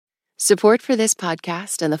Support for this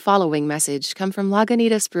podcast and the following message come from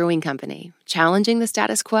Lagunitas Brewing Company, challenging the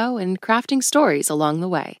status quo and crafting stories along the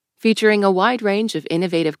way. Featuring a wide range of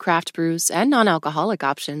innovative craft brews and non-alcoholic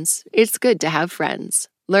options, it's good to have friends.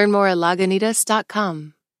 Learn more at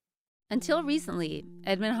lagunitas.com. Until recently,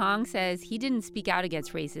 Edmund Hong says he didn't speak out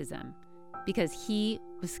against racism because he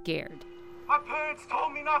was scared. My parents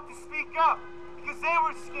told me not to speak up because they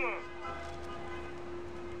were scared.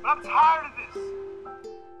 But I'm tired of this.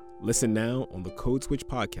 Listen now on the Code Switch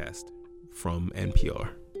podcast from NPR.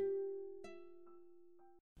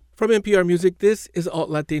 From NPR Music, this is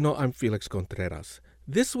Alt Latino. I'm Felix Contreras.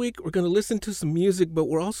 This week, we're going to listen to some music, but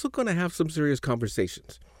we're also going to have some serious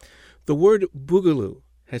conversations. The word Boogaloo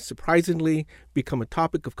has surprisingly become a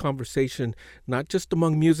topic of conversation, not just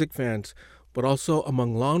among music fans, but also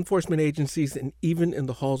among law enforcement agencies and even in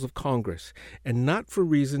the halls of Congress, and not for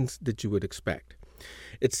reasons that you would expect.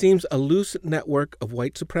 It seems a loose network of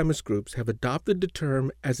white supremacist groups have adopted the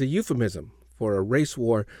term as a euphemism for a race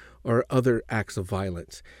war or other acts of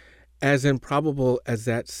violence. As improbable as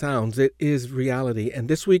that sounds, it is reality, and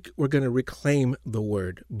this week we're going to reclaim the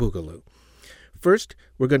word Boogaloo. First,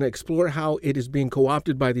 we're going to explore how it is being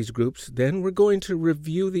co-opted by these groups. Then we're going to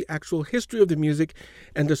review the actual history of the music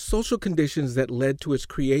and the social conditions that led to its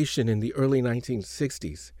creation in the early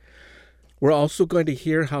 1960s. We're also going to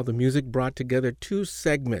hear how the music brought together two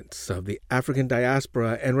segments of the African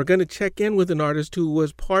diaspora, and we're going to check in with an artist who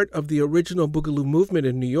was part of the original Boogaloo movement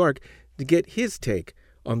in New York to get his take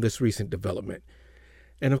on this recent development.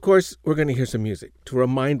 And of course, we're going to hear some music to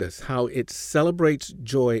remind us how it celebrates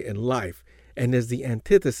joy in life and is the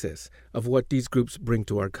antithesis of what these groups bring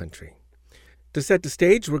to our country. To set the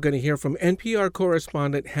stage, we're going to hear from NPR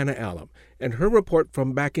correspondent Hannah Allam and her report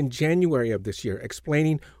from back in January of this year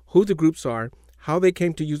explaining who the groups are, how they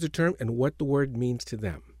came to use the term, and what the word means to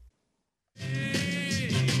them.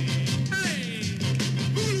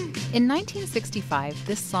 In 1965,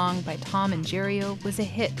 this song by Tom and Jerrio was a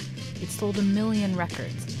hit. It sold 1 million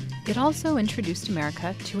records. It also introduced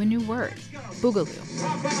America to a new word, Boogaloo.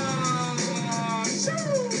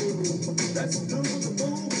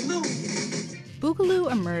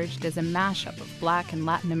 Boogaloo emerged as a mashup of Black and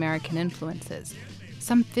Latin American influences.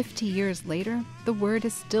 Some 50 years later, the word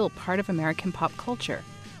is still part of American pop culture,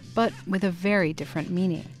 but with a very different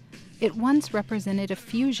meaning. It once represented a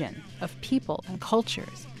fusion of people and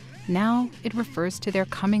cultures. Now it refers to their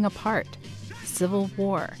coming apart, civil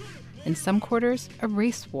war, in some quarters, a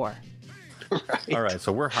race war. Right. All right,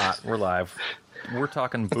 so we're hot, we're live. We're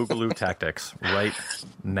talking Boogaloo tactics right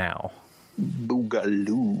now.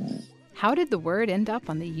 Boogaloo. How did the word end up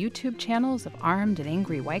on the YouTube channels of armed and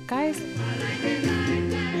angry white guys?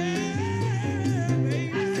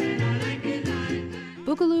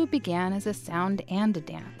 Boogaloo began as a sound and a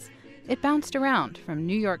dance. It bounced around from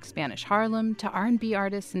New York Spanish Harlem to R&B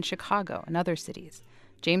artists in Chicago and other cities.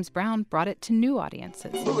 James Brown brought it to new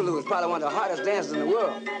audiences. Boogaloo is probably one of the hardest dances in the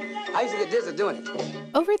world. I used to get dizzy doing it.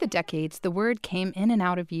 Over the decades, the word came in and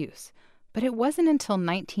out of use. But it wasn't until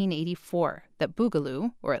 1984 that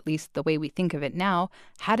Boogaloo, or at least the way we think of it now,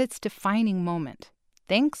 had its defining moment,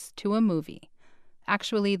 thanks to a movie.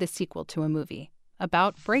 Actually, the sequel to a movie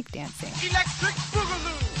about breakdancing. Electric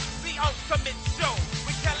Boogaloo, the ultimate show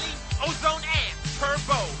with Kelly, Ozone, and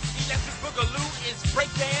Turbo. Electric Boogaloo is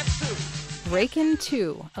breakdance 2. Breakin'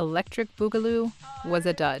 2, Electric Boogaloo, was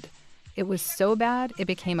a dud. It was so bad, it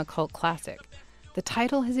became a cult classic. The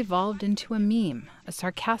title has evolved into a meme, a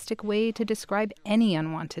sarcastic way to describe any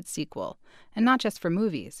unwanted sequel. And not just for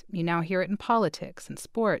movies. You now hear it in politics and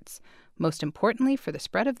sports. Most importantly, for the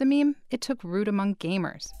spread of the meme, it took root among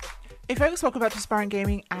gamers. Hey folks, welcome back to Sparring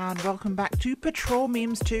Gaming, and welcome back to Patrol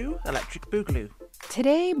Memes 2, Electric Boogaloo.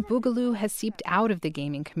 Today, Boogaloo has seeped out of the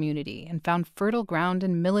gaming community and found fertile ground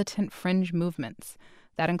in militant fringe movements.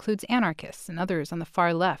 That includes anarchists and others on the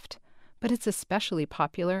far left. But it's especially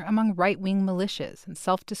popular among right-wing militias and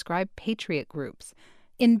self-described patriot groups.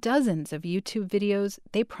 In dozens of YouTube videos,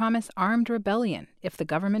 they promise armed rebellion if the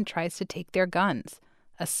government tries to take their guns.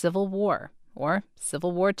 A civil war, or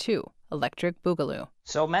Civil War II, Electric Boogaloo.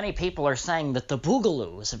 So many people are saying that the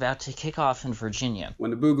Boogaloo is about to kick off in Virginia.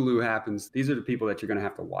 When the Boogaloo happens, these are the people that you're going to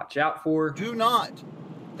have to watch out for. Do not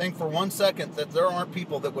think for 1 second that there aren't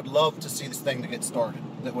people that would love to see this thing to get started,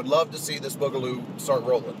 that would love to see this Boogaloo start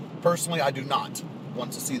rolling. Personally, I do not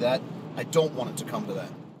want to see that. I don't want it to come to that.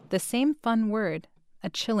 The same fun word, a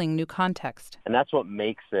chilling new context. And that's what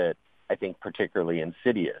makes it, I think, particularly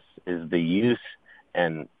insidious, is the use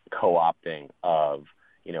and co-opting of,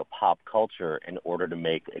 pop culture in order to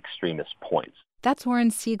make extremist points. That's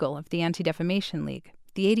Warren Siegel of the Anti-Defamation League.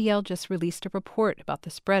 The ADL just released a report about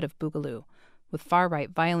the spread of Boogaloo. With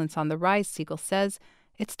far-right violence on the rise, Siegel says,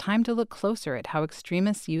 it's time to look closer at how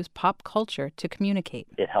extremists use pop culture to communicate.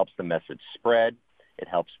 It helps the message spread. It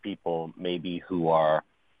helps people maybe who are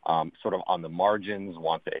sort of on the margins,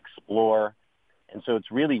 want to explore. And so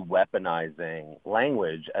it's really weaponizing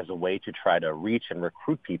language as a way to try to reach and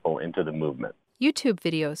recruit people into the movement. YouTube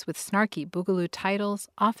videos with snarky Boogaloo titles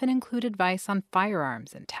often include advice on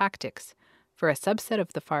firearms and tactics. For a subset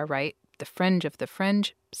of the far right, the fringe of the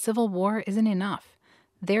fringe, civil war isn't enough.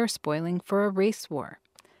 They're spoiling for a race war.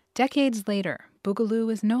 Decades later,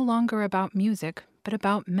 Boogaloo is no longer about music, but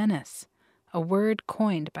about menace. A word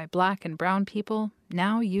coined by Black and brown people,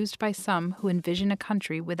 now used by some who envision a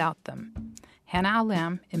country without them. Hannah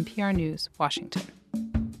Al-Lam, NPR News, Washington.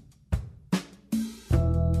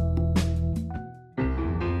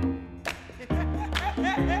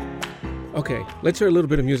 Okay, let's hear a little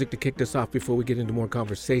bit of music to kick this off before we get into more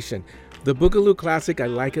conversation. The Boogaloo classic, I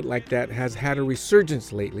Like It Like That, has had a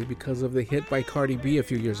resurgence lately because of the hit by Cardi B a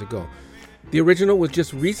few years ago. The original was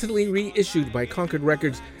just recently reissued by Concord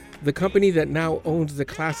Records, the company that now owns the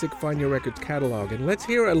classic Fania Records catalog. And let's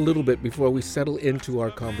hear a little bit before we settle into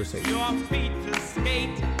our conversation. Your feet to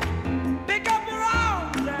skate. Pick up your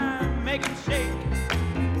arms and make them shake.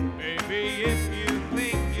 Baby, if you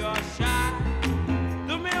think you're shy,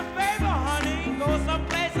 do me a favor, honey, go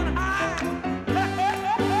someplace and hide.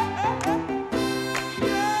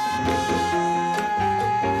 Yeah,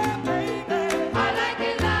 baby. I like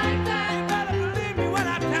it like that. You better believe me when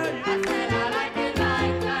I tell you. I said I like it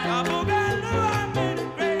like that. Your Boogaloo, I made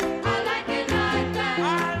it great. I like it like that. I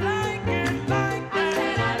like it like that. I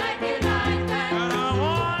said I like it like that. And I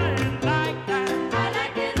want it like that. I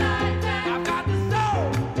like it like that. I've got the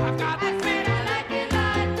soul. I've got the feet. I like it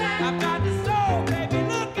like that. I've got the soul, baby.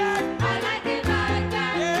 Look at. I like it like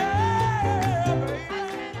that. Yeah, baby. I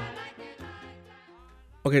said I like it like that.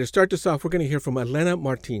 Okay, to start this off, we're going to hear from Elena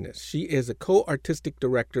Martinez. She is a co-artistic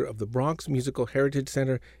director of the Bronx Musical Heritage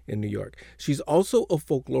Center in New York. She's also a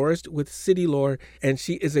folklorist with City Lore, and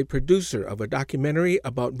she is a producer of a documentary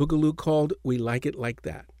about Boogaloo called We Like It Like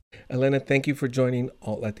That. Elena, thank you for joining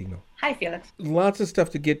Alt Latino. Hi, Felix. Lots of stuff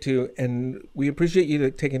to get to, and we appreciate you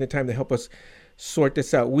taking the time to help us sort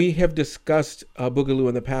this out. We have discussed Boogaloo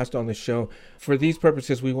in the past on the show. For these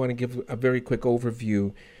purposes, we want to give a very quick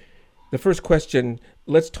overview. The first question,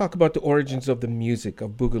 let's talk about the origins of the music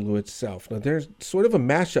of Boogaloo itself. Now, there's sort of a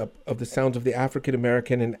mashup of the sounds of the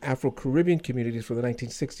African-American and Afro-Caribbean communities for the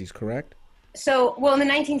 1960s, correct? So, well, in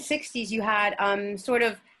the 1960s, you had sort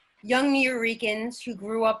of young New Yorkers who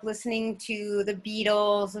grew up listening to the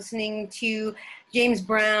Beatles, listening to James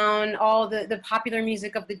Brown, all the popular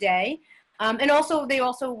music of the day. And also, they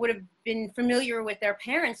also would have been familiar with their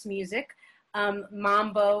parents' music.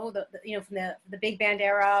 Mambo, from the big band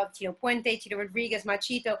era, Tito Puente, Tito Rodriguez,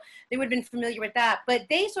 Machito, they would have been familiar with that. But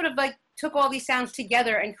they sort of like took all these sounds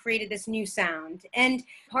together and created this new sound. And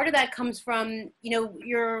part of that comes from,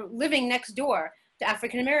 you're living next door to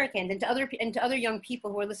African Americans and to other young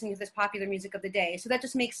people who are listening to this popular music of the day. So that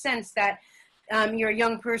just makes sense that you're a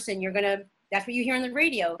young person, that's what you hear on the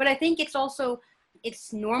radio. But I think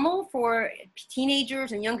it's normal for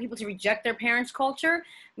teenagers and young people to reject their parents' culture.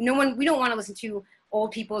 We don't want to listen to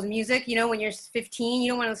old people's music. When you're 15, you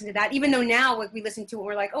don't want to listen to that. Even though now we listen to it,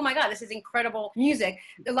 we're like, oh my God, this is incredible music.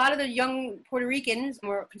 A lot of the young Puerto Ricans,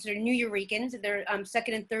 or considered New Yorkers, they're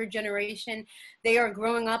second and third generation. They are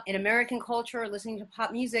growing up in American culture, listening to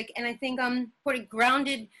pop music. And I think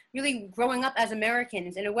grounded, really growing up as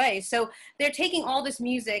Americans in a way. So they're taking all this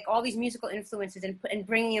music, all these musical influences and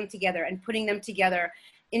bringing them together and putting them together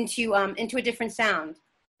into a different sound.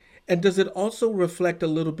 And does it also reflect a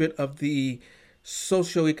little bit of the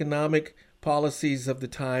socioeconomic policies of the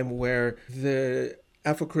time where the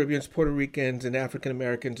Afro-Caribbeans, Puerto Ricans, and African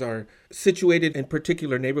Americans are situated in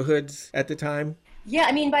particular neighborhoods at the time?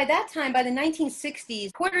 Yeah, by that time, by the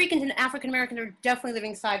 1960s, Puerto Ricans and African Americans are definitely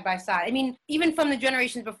living side by side. Even from the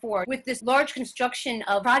generations before, with this large construction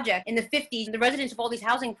of project in the 50s, the residents of all these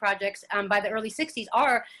housing projects by the early 60s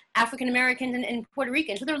are African Americans and Puerto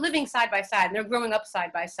Ricans. So they're living side by side and they're growing up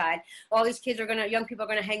side by side. All these young people are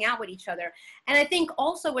going to hang out with each other. And I think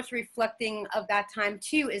also what's reflecting of that time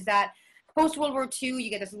too is that post-World War II,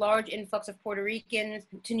 you get this large influx of Puerto Ricans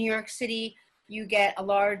to New York City. You get a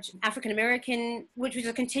large African-American, which was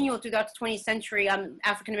a continual throughout the 20th century,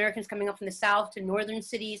 African-Americans coming up from the South to northern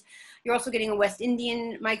cities. You're also getting a West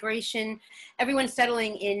Indian migration. Everyone's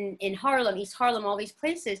settling in Harlem, East Harlem, all these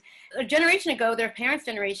places. A generation ago, their parents'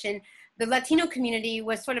 generation, the Latino community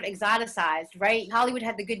was sort of exoticized, right? Hollywood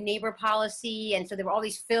had the good neighbor policy, and so there were all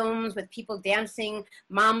these films with people dancing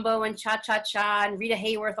mambo and cha-cha-cha and Rita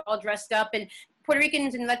Hayworth all dressed up, and Puerto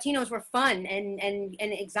Ricans and Latinos were fun and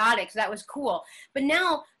exotic, so that was cool. But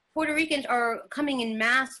now Puerto Ricans are coming in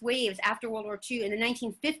mass waves after World War II in the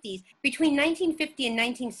 1950s. Between 1950 and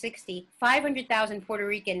 1960, 500,000 Puerto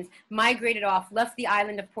Ricans migrated off, left the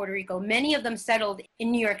island of Puerto Rico. Many of them settled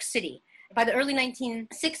in New York City. By the early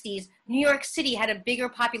 1960s, New York City had a bigger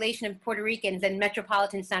population of Puerto Ricans than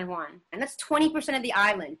metropolitan San Juan, and that's 20% of the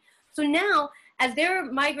island. So now, as they're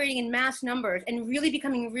migrating in mass numbers and really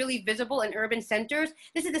becoming really visible in urban centers,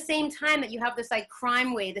 this is the same time that you have this like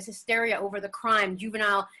crime wave, this hysteria over the crime,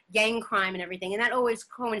 juvenile gang crime and everything, and that always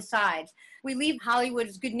coincides. We leave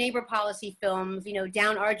Hollywood's Good Neighbor policy films, you know,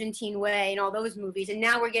 Down Argentine Way and all those movies, and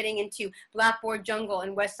now we're getting into Blackboard Jungle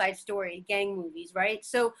and West Side Story, gang movies, right?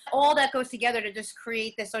 So all that goes together to just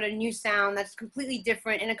create this sort of new sound that's completely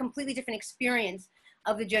different and a completely different experience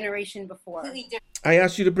of the generation before. I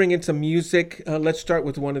asked you to bring in some music. Let's start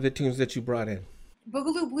with one of the tunes that you brought in.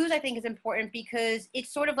 Boogaloo Blues, I think, is important because it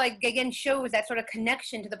sort of like, again, shows that sort of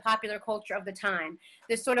connection to the popular culture of the time.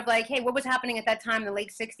 This sort of like, hey, what was happening at that time in the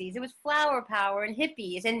late 60s? It was flower power and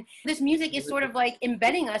hippies. And this music is sort of like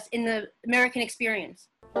embedding us in the American experience.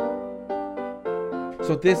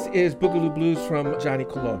 So this is Boogaloo Blues from Johnny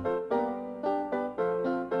Colon.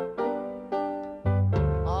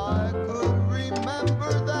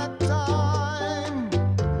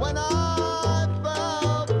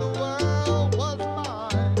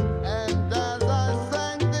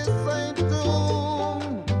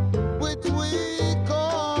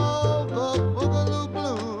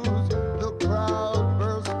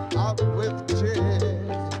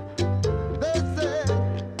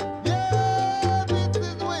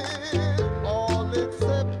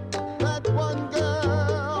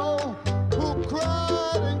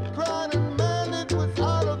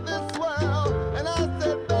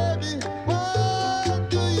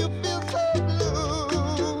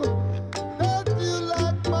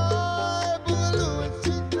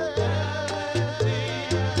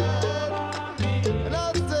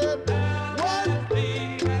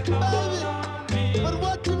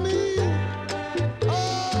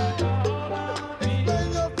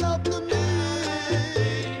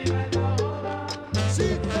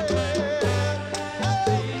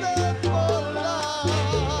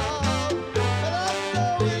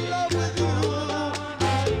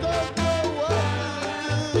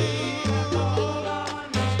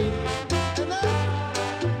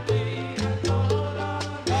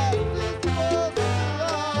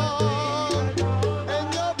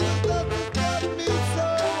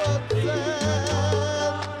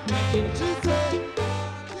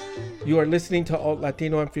 You are listening to Alt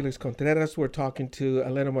Latino. I'm Felix Contreras. We're talking to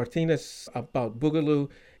Elena Martinez about Boogaloo.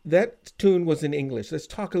 That tune was in English. Let's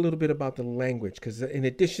talk a little bit about the language, because in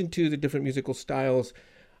addition to the different musical styles,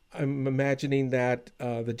 I'm imagining that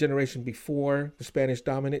the generation before the Spanish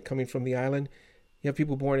dominant coming from the island, you have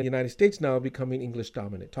people born in the United States now becoming English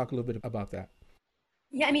dominant. Talk a little bit about that.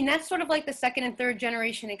 Yeah, I mean, that's sort of like the second and third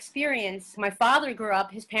generation experience. My father grew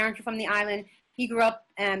up, his parents were from the island. He grew up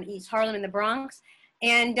in East Harlem in the Bronx.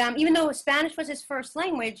 And even though Spanish was his first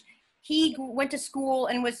language, he went to school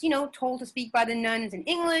and was, you know, told to speak by the nuns in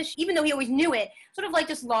English, even though he always knew it, sort of like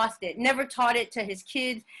just lost it, never taught it to his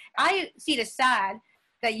kids. I see it as sad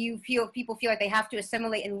that people feel like they have to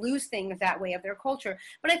assimilate and lose things that way of their culture.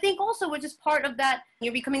 But I think also it's just part of that,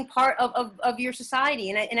 you're becoming part of your society.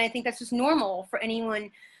 And I think that's just normal for anyone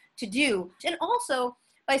to do. And also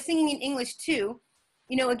by singing in English too,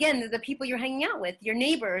 you know, again, the people you're hanging out with, your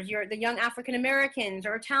neighbors, the young African Americans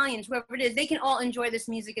or Italians, whoever it is, they can all enjoy this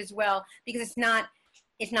music as well because it's not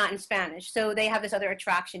in Spanish. So they have this other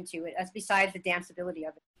attraction to it besides the danceability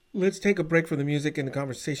of it. Let's take a break from the music and the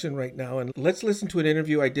conversation right now, and let's listen to an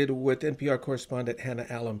interview I did with NPR correspondent Hannah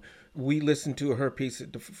Allen. We listened to her piece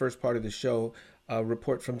at the first part of the show,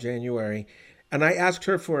 report from January, and I asked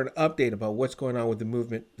her for an update about what's going on with the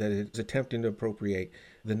movement that is attempting to appropriate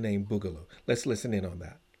the name Boogaloo. Let's listen in on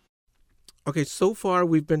that. Okay, so far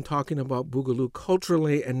we've been talking about Boogaloo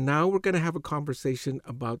culturally, and now we're going to have a conversation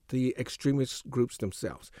about the extremist groups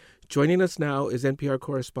themselves. Joining us now is NPR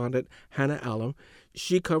correspondent Hannah Allen.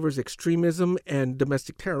 She covers extremism and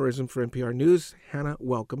domestic terrorism for NPR News. Hannah,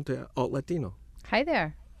 welcome to Alt Latino. Hi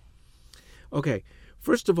there. Okay,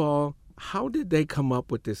 first of all, how did they come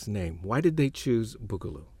up with this name? Why did they choose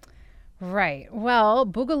Boogaloo? Right. Well,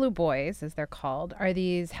 Boogaloo boys, as they're called, are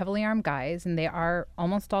these heavily armed guys, and they are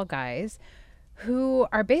almost all guys, who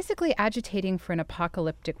are basically agitating for an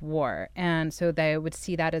apocalyptic war. And so they would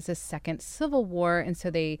see that as a second civil war, and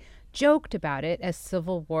so they joked about it as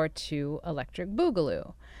Civil War II Electric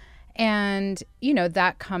Boogaloo. And,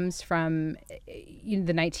 that comes from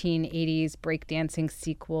the 1980s breakdancing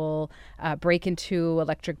sequel, Break Into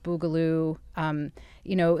Electric Boogaloo.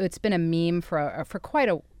 It's been a meme for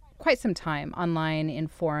quite some time online in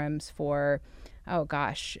forums for,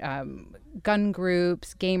 gun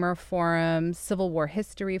groups, gamer forums, Civil War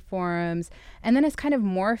history forums. And then it's kind of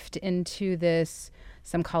morphed into this,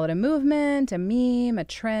 some call it a movement, a meme, a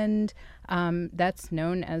trend, that's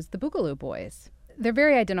known as the Boogaloo Boys. They're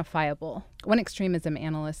very identifiable. One extremism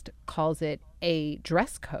analyst calls it a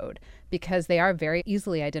dress code because they are very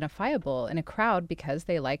easily identifiable in a crowd because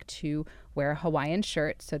they like to wear Hawaiian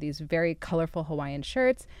shirts, so these very colorful Hawaiian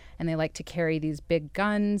shirts, and they like to carry these big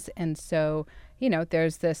guns. And so,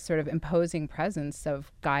 there's this sort of imposing presence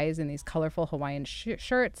of guys in these colorful Hawaiian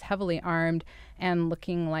shirts, heavily armed, and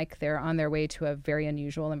looking like they're on their way to a very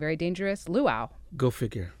unusual and very dangerous luau. Go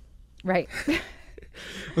figure. Right.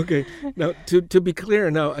 Okay. Now, to be clear,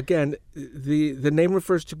 now again, the name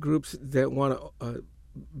refers to groups that want to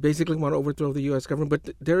basically want to overthrow the U.S. government,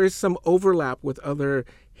 but there is some overlap with other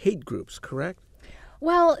hate groups, correct?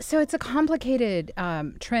 Well, so it's a complicated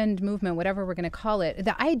trend, movement, whatever we're going to call it.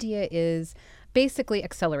 The idea is basically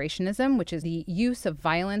accelerationism, which is the use of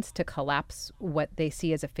violence to collapse what they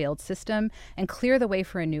see as a failed system and clear the way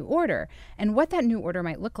for a new order. And what that new order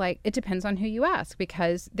might look like, it depends on who you ask,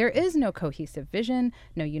 because there is no cohesive vision,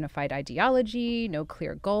 no unified ideology, no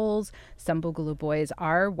clear goals. Some Boogaloo Boys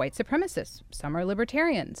are white supremacists. Some are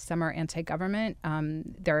libertarians. Some are anti-government.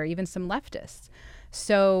 There are even some leftists.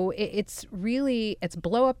 So it's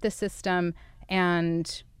blow up the system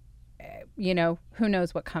and who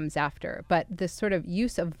knows what comes after. But this sort of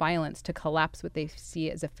use of violence to collapse what they see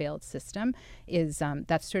as a failed system is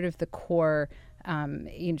that's sort of the core,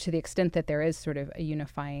 to the extent that there is sort of a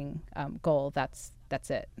unifying goal, that's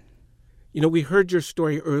it. We heard your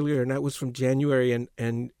story earlier, and that was from January,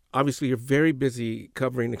 and obviously you're very busy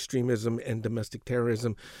covering extremism and domestic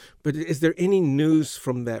terrorism. But is there any news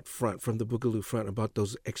from that front, from the Boogaloo front, about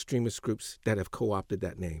those extremist groups that have co-opted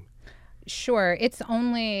that name? Sure. It's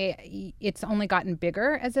only gotten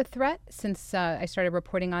bigger as a threat since I started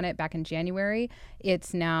reporting on it back in January.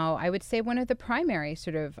 It's now, I would say, one of the primary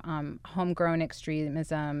sort of homegrown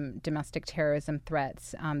extremism, domestic terrorism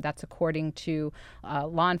threats. That's according to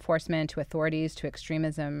law enforcement, to authorities, to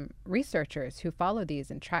extremism researchers who follow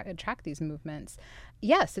these and track these movements.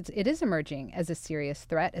 Yes, it is emerging as a serious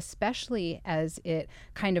threat, especially as it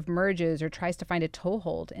kind of merges or tries to find a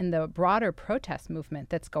toehold in the broader protest movement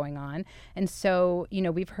that's going on. And so,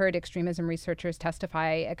 we've heard extremism researchers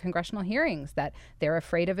testify at congressional hearings that they're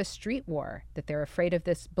afraid of a street war, that they're afraid of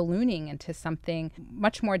this ballooning into something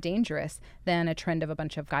much more dangerous than a trend of a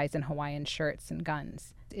bunch of guys in Hawaiian shirts and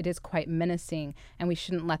guns. It is quite menacing, and we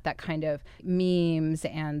shouldn't let that kind of memes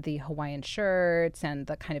and the Hawaiian shirts and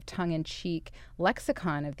the kind of tongue-in-cheek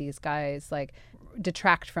lexicon of these guys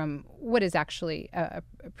detract from what is actually a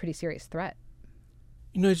pretty serious threat.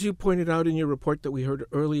 As you pointed out in your report that we heard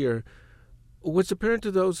earlier, what's apparent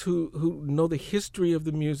to those who know the history of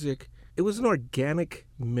the music, it was an organic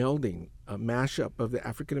melding, a mashup of the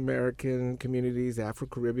African-American communities,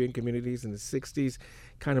 Afro-Caribbean communities in the 60s,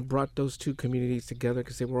 kind of brought those two communities together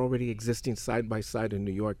because they were already existing side by side in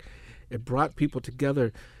New York. It brought people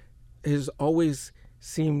together. It has always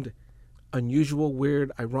seemed unusual,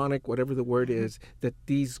 weird, ironic, whatever the word is, that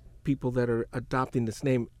these people that are adopting this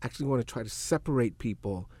name actually want to try to separate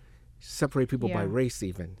people by race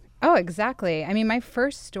even. Oh, exactly. I mean, my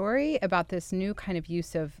first story about this new kind of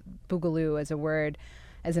use of Boogaloo as a word,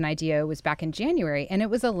 as an idea, was back in January. And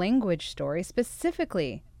it was a language story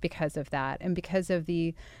specifically because of that and because of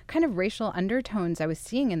the kind of racial undertones I was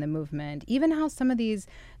seeing in the movement. Even how some of these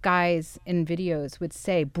guys in videos would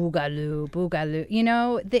say, Boogaloo, Boogaloo.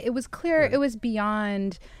 It was clear it was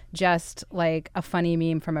beyond just like a funny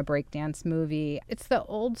meme from a breakdance movie. It's the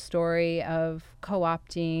old story of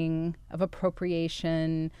co-opting, of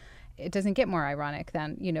appropriation. It doesn't get more ironic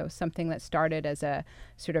than, something that started as a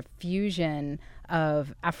sort of fusion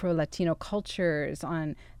of Afro-Latino cultures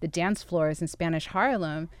on the dance floors in Spanish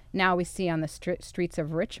Harlem. Now we see on the streets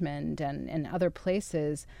of Richmond and other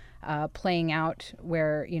places playing out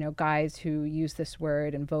where, guys who use this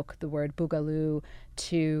word invoke the word Boogaloo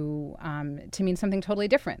to mean something totally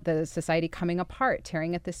different. The society coming apart,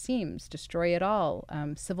 tearing at the seams, destroy it all,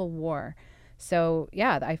 civil war. So,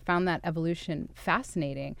 yeah, I found that evolution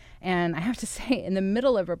fascinating. And I have to say, in the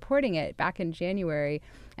middle of reporting it back in January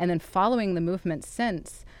and then following the movement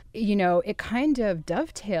since, it kind of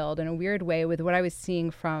dovetailed in a weird way with what I was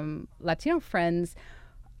seeing from Latino friends,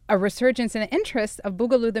 a resurgence in the interest of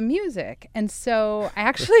Boogaloo the music. And so I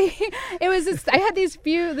actually, I had this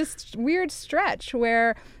weird stretch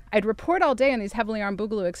where I'd report all day on these heavily armed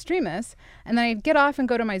Boogaloo extremists, and then I'd get off and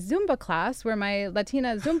go to my Zumba class where my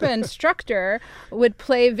Latina Zumba instructor would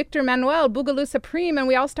play Victor Manuel, Boogaloo Supreme, and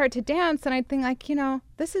we all start to dance, and I'd think like,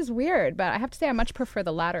 this is weird, but I have to say I much prefer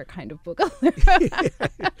the latter kind of Boogaloo.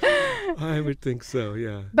 I would think so,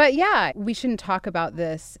 yeah. But yeah, we shouldn't talk about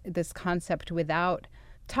this concept without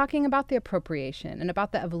talking about the appropriation and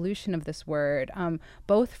about the evolution of this word,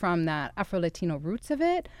 both from that Afro-Latino roots of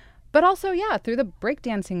it, but also, through the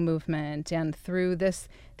breakdancing movement and through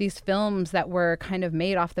these films that were kind of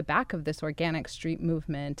made off the back of this organic street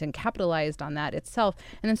movement and capitalized on that itself.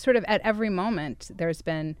 And then sort of at every moment, there's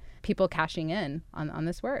been people cashing in on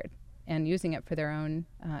this word and using it for their own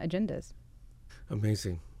agendas.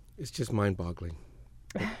 Amazing. It's just mind-boggling.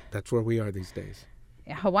 That's where we are these days.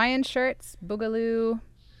 Hawaiian shirts, Boogaloo.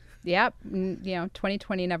 Yep.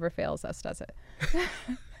 2020 never fails us, does it?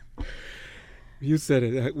 You said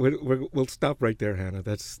it. We'll stop right there, Hannah.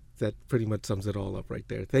 That pretty much sums it all up right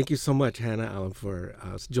there. Thank you so much, Hannah Allen, for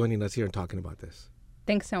joining us here and talking about this.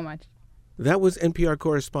 Thanks so much. That was NPR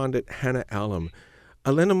correspondent Hannah Allen.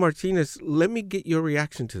 Elena Martinez, let me get your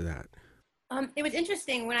reaction to that. It was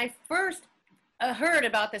interesting when I first heard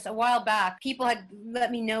about this a while back. People had let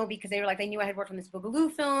me know because they knew I had worked on this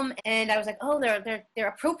Boogaloo film, and I was like, oh, they're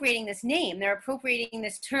appropriating this name, they're appropriating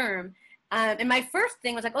this term. And my first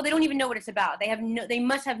thing was like, oh, they don't even know what it's about. They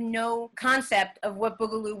must have no concept of what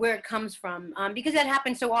Boogaloo, where it comes from, because that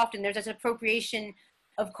happens so often. There's this appropriation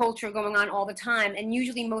of culture going on all the time, and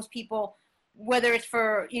usually most people, whether it's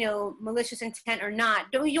for malicious intent or not,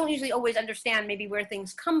 you don't usually always understand maybe where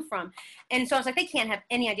things come from. And so I was like, they can't have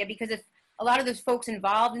any idea, because if a lot of those folks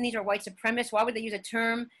involved in these are white supremacists, why would they use a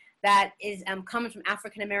term that is comes from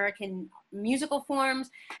African American musical forms?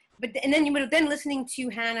 And then listening to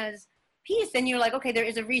Hannah's piece, then you're like, okay, there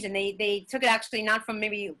is a reason. They took it actually not from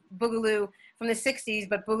maybe Boogaloo from the 60s,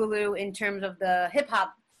 but Boogaloo in terms of the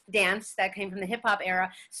hip-hop dance that came from the hip-hop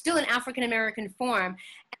era, still an African-American form.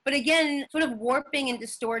 But again, sort of warping and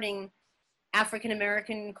distorting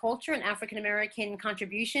African-American culture and African-American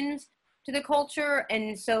contributions to the culture.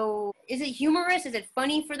 And so is it humorous? Is it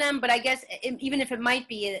funny for them? But I guess even if it might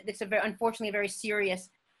be, it's unfortunately a very serious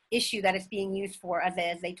issue that it's being used for, as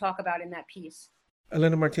they talk about in that piece.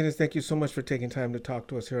 Elena Martinez, thank you so much for taking time to talk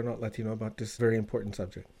to us here on Alt Latino about this very important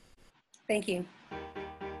subject. Thank you.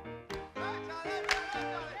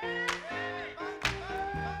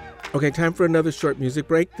 Okay, time for another short music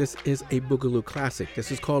break. This is a Boogaloo classic.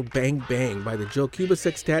 This is called Bang Bang by the Joe Cuba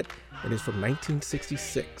Sextet, and it's from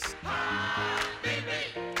 1966.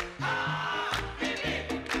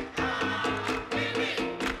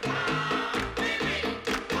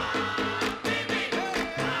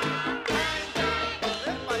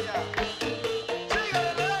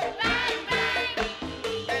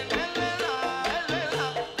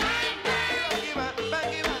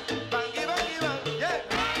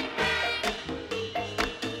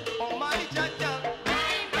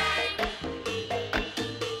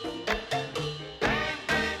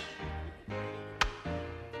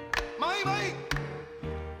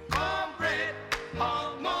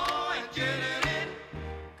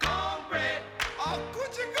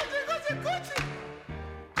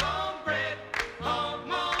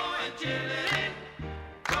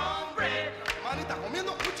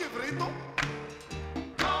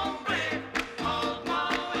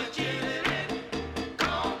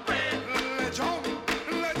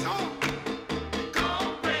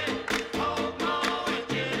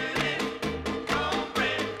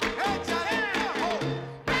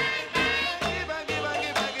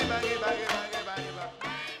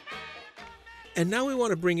 And now we want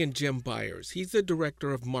to bring in Jim Byers. He's the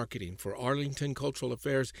Director of Marketing for Arlington Cultural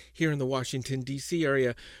Affairs here in the Washington, D.C.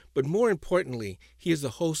 area. But more importantly, he is the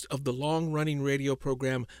host of the long-running radio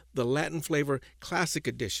program, The Latin Flavor Classic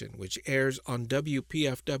Edition, which airs on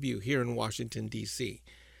WPFW here in Washington, D.C.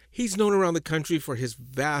 He's known around the country for his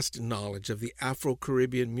vast knowledge of the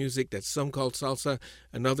Afro-Caribbean music that some call salsa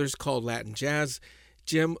and others call Latin jazz.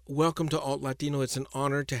 Jim, welcome to Alt Latino. It's an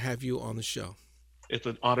honor to have you on the show. It's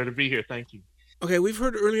an honor to be here. Thank you. Okay, we've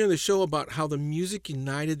heard earlier in the show about how the music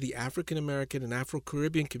united the African-American and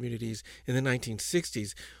Afro-Caribbean communities in the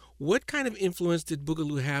 1960s. What kind of influence did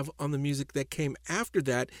Boogaloo have on the music that came after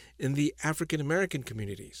that in the African-American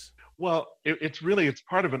communities? Well, it's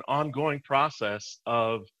part of an ongoing process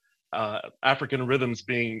of African rhythms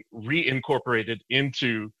being reincorporated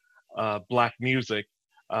into Black music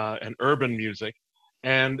and urban music.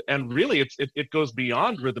 And really, it goes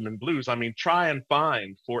beyond rhythm and blues. I mean, try and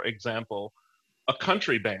find, for example, a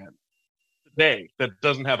country band today that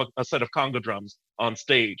doesn't have a set of conga drums on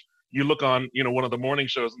stage. You look on, one of the morning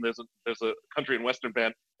shows, and there's a country and western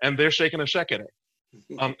band, and they're shaking a shekere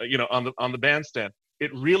on the bandstand.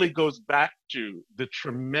 It really goes back to the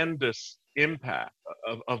tremendous impact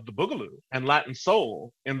of the Boogaloo and Latin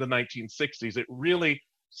soul in the 1960s. It really,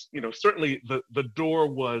 certainly the door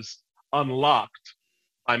was unlocked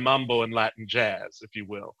by mambo and Latin jazz, if you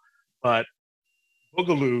will, but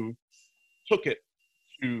Boogaloo took it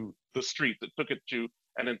to the streets. It took it to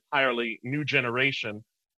an entirely new generation,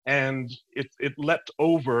 and it leapt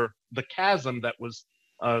over the chasm that was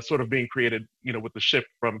sort of being created, with the shift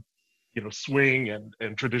from, swing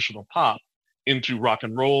and traditional pop into rock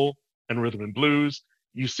and roll and rhythm and blues.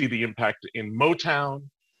 You see the impact in Motown.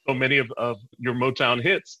 So many of your Motown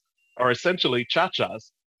hits are essentially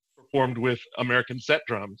cha-chas performed with American set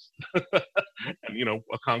drums and,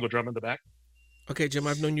 a Congo drum in the back. Okay, Jim,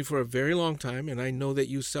 I've known you for a very long time, and I know that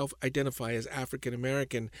you self-identify as African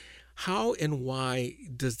American. How and why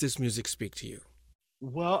does this music speak to you?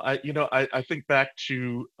 Well, I think back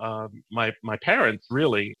to my parents.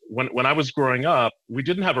 Really, when I was growing up, we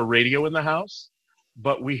didn't have a radio in the house,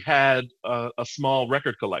 but we had a small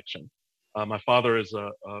record collection. My father is a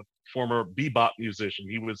former bebop musician.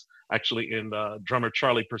 He was actually in drummer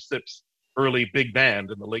Charlie Persip's early big band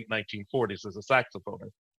in the late 1940s as a saxophonist.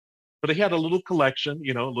 But he had a little collection,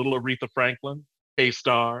 little Aretha Franklin,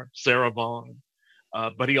 K-Star, Sarah Vaughan.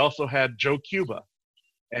 But he also had Joe Cuba.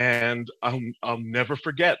 And I'll never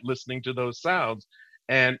forget listening to those sounds.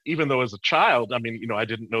 And even though as a child, I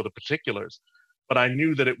didn't know the particulars, but I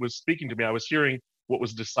knew that it was speaking to me. I was hearing what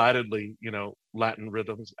was decidedly, Latin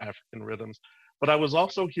rhythms, African rhythms, but I was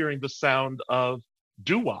also hearing the sound of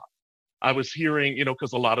doo-wop. I was hearing,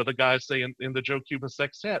 because a lot of the guys, say in the Joe Cuba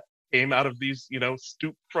sextet, came out of these,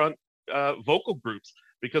 stoop front vocal groups,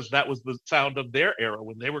 because that was the sound of their era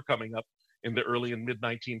when they were coming up in the early and mid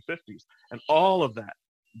 1950s. And all of that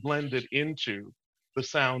blended into the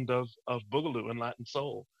sound of Boogaloo and Latin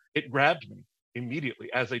soul. It grabbed me immediately.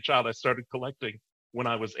 As a child, I started collecting when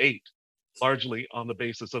I was 8, largely on the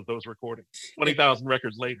basis of those recordings. 20,000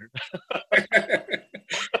 records later.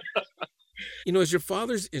 As your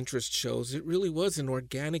father's interest shows, it really was an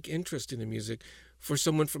organic interest in the music for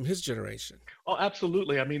someone from his generation. Oh,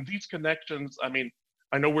 absolutely. These connections,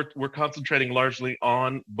 I know we're concentrating largely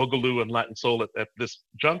on Boogaloo and Latin soul at this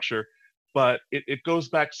juncture, but it goes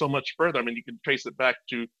back so much further. You can trace it back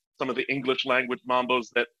to some of the English language mambos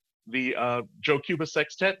that the Joe Cuba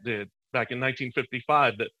Sextet did back in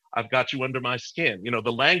 1955, that I've Got You Under My Skin.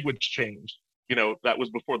 The language changed. That was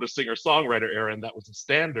before the singer-songwriter era, and that was a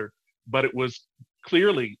standard, but it was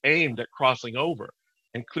clearly aimed at crossing over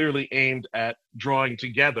and clearly aimed at drawing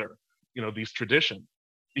together, these traditions.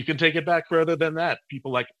 You can take it back further than that.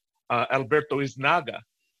 People like Alberto Iznaga,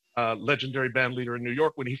 legendary band leader in New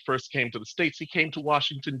York, when he first came to the States, he came to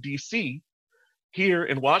Washington, D.C. Here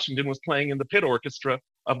in Washington, was playing in the pit orchestra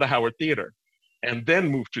of the Howard Theater, and then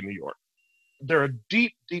moved to New York. There are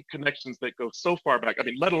deep, deep connections that go so far back.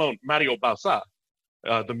 Let alone Mario Bausa,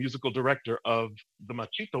 the musical director of the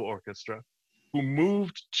Machito Orchestra, who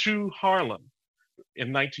moved to Harlem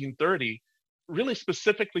in 1930, really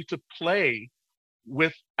specifically to play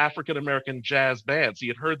with African-American jazz bands. He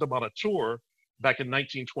had heard them on a tour back in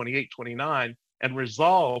 1928, 29, and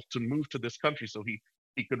resolved to move to this country so he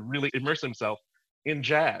could really immerse himself in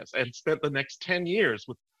jazz, and spent the next 10 years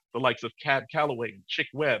with the likes of Cab Calloway and Chick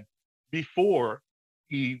Webb before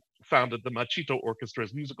he founded the Machito Orchestra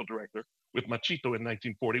as musical director with Machito in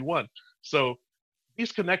 1941. So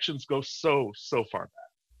these connections go so far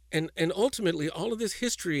back. And ultimately, all of this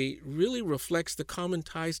history really reflects the common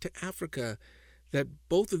ties to Africa that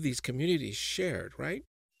both of these communities shared, right?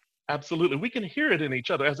 Absolutely. We can hear it in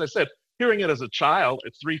each other. As I said, hearing it as a child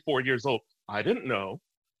at 3-4 years old, I didn't know,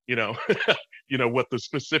 what the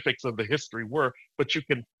specifics of the history were, but you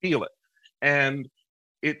can feel it. And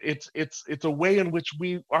it's a way in which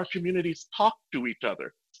our communities talk to each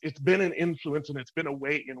other. It's been an influence, and it's been a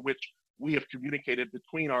way in which we have communicated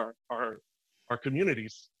between our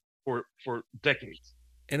communities for decades.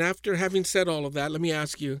 And after having said all of that, let me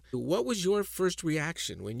ask you, what was your first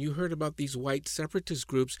reaction when you heard about these white separatist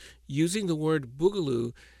groups using the word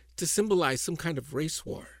Boogaloo to symbolize some kind of race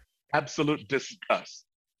war? Absolute disgust.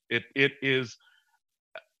 It is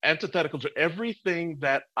antithetical to everything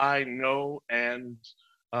that I know and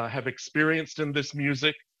have experienced in this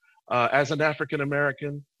music as an African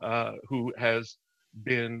American who has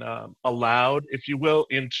been allowed, if you will,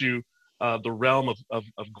 into the realm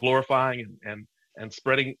of glorifying and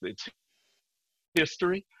spreading its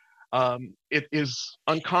history. It is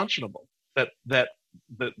unconscionable that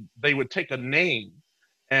they would take a name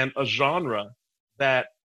and a genre that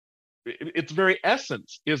its very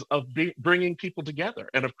essence is of bringing people together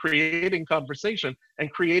and of creating conversation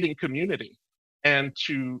and creating community. And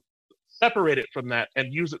to separate it from that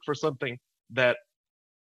and use it for something that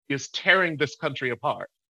is tearing this country apart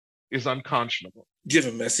is unconscionable. Do you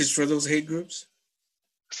have a message for those hate groups?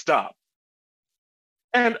 Stop.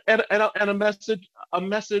 And a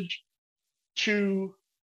message to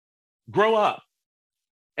grow up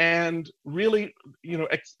and really,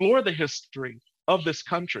 explore the history of this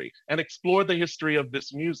country and explore the history of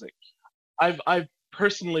this music. I've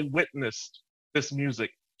personally witnessed this music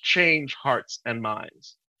change hearts and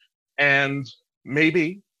minds. And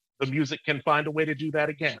maybe the music can find a way to do that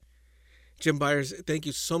again. Jim Byers, thank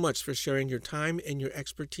you so much for sharing your time and your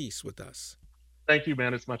expertise with us. Thank you,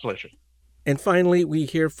 man. It's my pleasure. And finally, we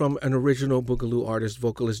hear from an original Boogaloo artist,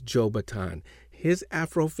 vocalist Joe Bataan. His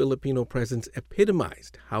Afro-Filipino presence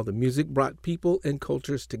epitomized how the music brought people and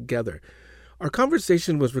cultures together. Our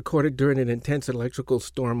conversation was recorded during an intense electrical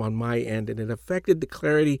storm on my end, and it affected the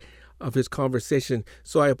clarity of his conversation,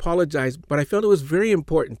 so I apologize, but I felt it was very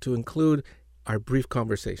important to include our brief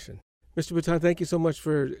conversation. Mr. Bataan, thank you so much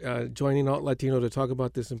for joining Alt Latino to talk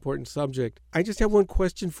about this important subject. I just have one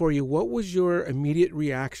question for you. What was your immediate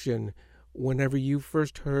reaction whenever you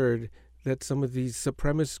first heard that some of these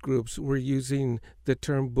supremacist groups were using the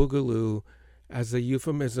term Boogaloo as a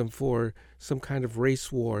euphemism for some kind of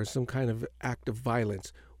race war, some kind of act of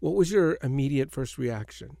violence? What was your immediate first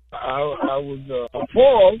reaction? I was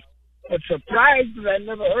appalled, but surprised that I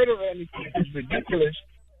never heard of anything. It's ridiculous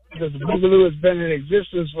because Boogaloo has been in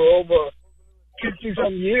existence for over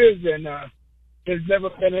 50-some years, and there's never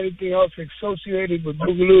been anything else associated with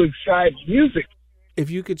Boogaloo besides music. If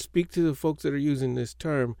you could speak to the folks that are using this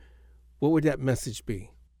term, what would that message be?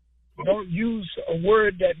 Don't use a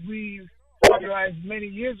word that we popularized many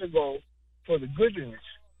years ago for the goodness,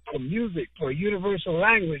 for music, for a universal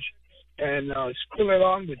language, and spill it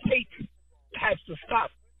on the tape. It has to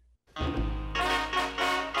stop.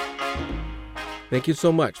 Thank you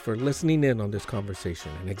so much for listening in on this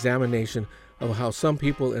conversation, an examination of how some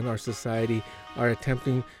people in our society are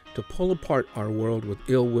attempting to pull apart our world with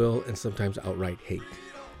ill will and sometimes outright hate.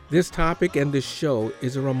 This topic and this show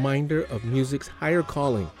is a reminder of music's higher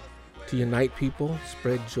calling to unite people,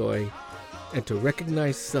 spread joy, and to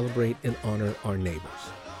recognize, celebrate, and honor our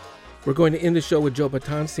neighbors. We're going to end the show with Joe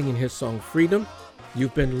Bataan singing his song Freedom.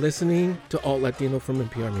 You've been listening to Alt Latino from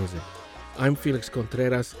NPR Music. I'm Felix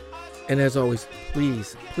Contreras, and as always,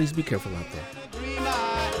 please be careful out there.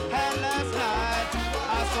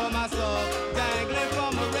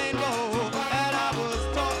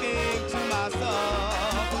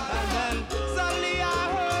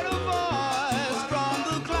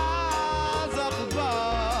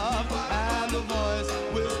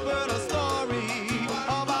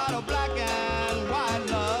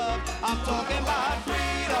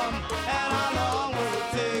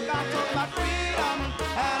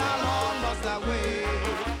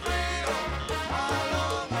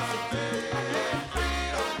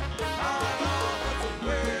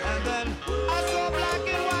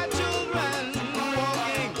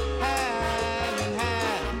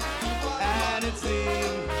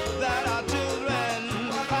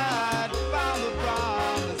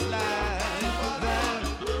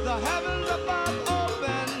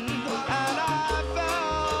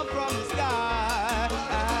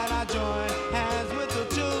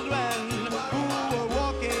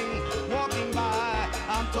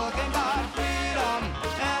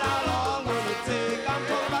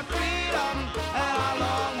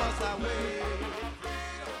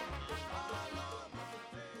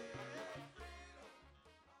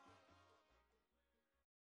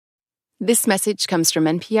 This message comes from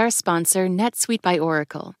NPR sponsor NetSuite by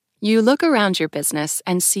Oracle. You look around your business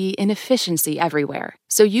and see inefficiency everywhere,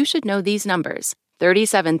 so you should know these numbers.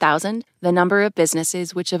 37,000, the number of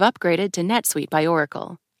businesses which have upgraded to NetSuite by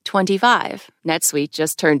Oracle. 25, NetSuite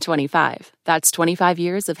just turned 25. That's 25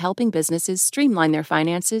 years of helping businesses streamline their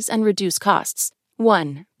finances and reduce costs.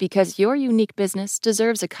 1, because your unique business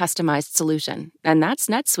deserves a customized solution, and that's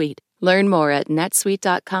NetSuite. Learn more at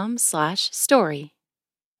netsuite.com/story.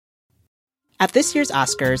 At this year's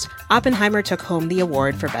Oscars, Oppenheimer took home the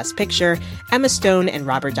award for Best Picture, Emma Stone and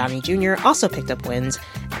Robert Downey Jr. also picked up wins,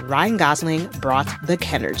 and Ryan Gosling brought the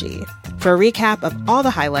Kenergy. For a recap of all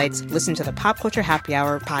the highlights, listen to the Pop Culture Happy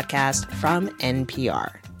Hour podcast from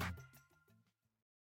NPR.